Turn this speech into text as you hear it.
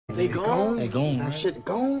They gone? They gone, That right? shit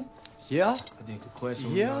gone? Yeah. I think the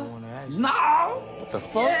question was I want to ask you. No! What the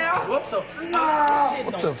fuck? Yeah. What the fuck? No!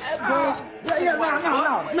 What the fuck? Yeah,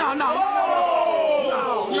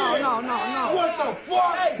 no. What the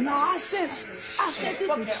fuck? No, I sense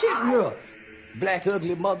some shit here. Black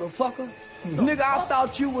ugly motherfucker. Nigga, I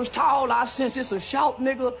thought you was tall. I sense it's a short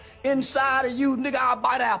nigga inside of you. Nigga, I'll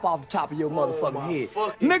bite apple off the top of your motherfucking head.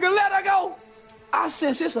 Nigga, let her go. I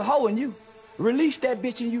sense it's a hoe in you. Release that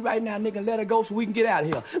bitch in you right now, nigga, and let her go so we can get out of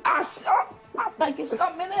here. I think it's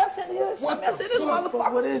something else in here. Something else in this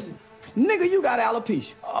motherfucker. What is it? Nigga, you got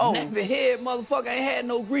alopecia. Oh. Nappy head motherfucker ain't had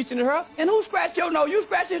no grease in her. And who scratched your nose? You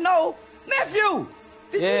scratched his nose? Nephew!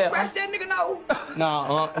 Did you scratch that nigga nose?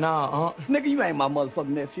 Nah. Nigga, you ain't my motherfucking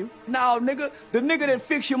nephew. No, nigga, the nigga that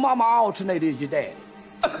fixed your mama alternator is your daddy.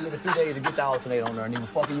 Nigga, 3 days to get the alternator on there and even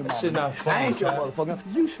fucking your mama. Shit not funny. I ain't your motherfucker.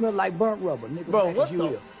 You smell like burnt rubber, nigga. Bro, what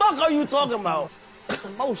the fuck are you talking about?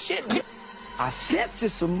 Some more shit, nigga. I sense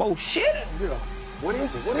it's some more shit. Yeah. What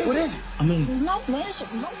is it? What is it? I mean... No, man, there's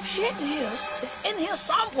no shit in here. It's in here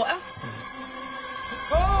somewhere.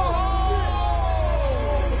 Oh,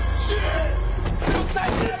 shit!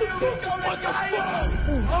 What the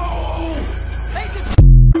fuck?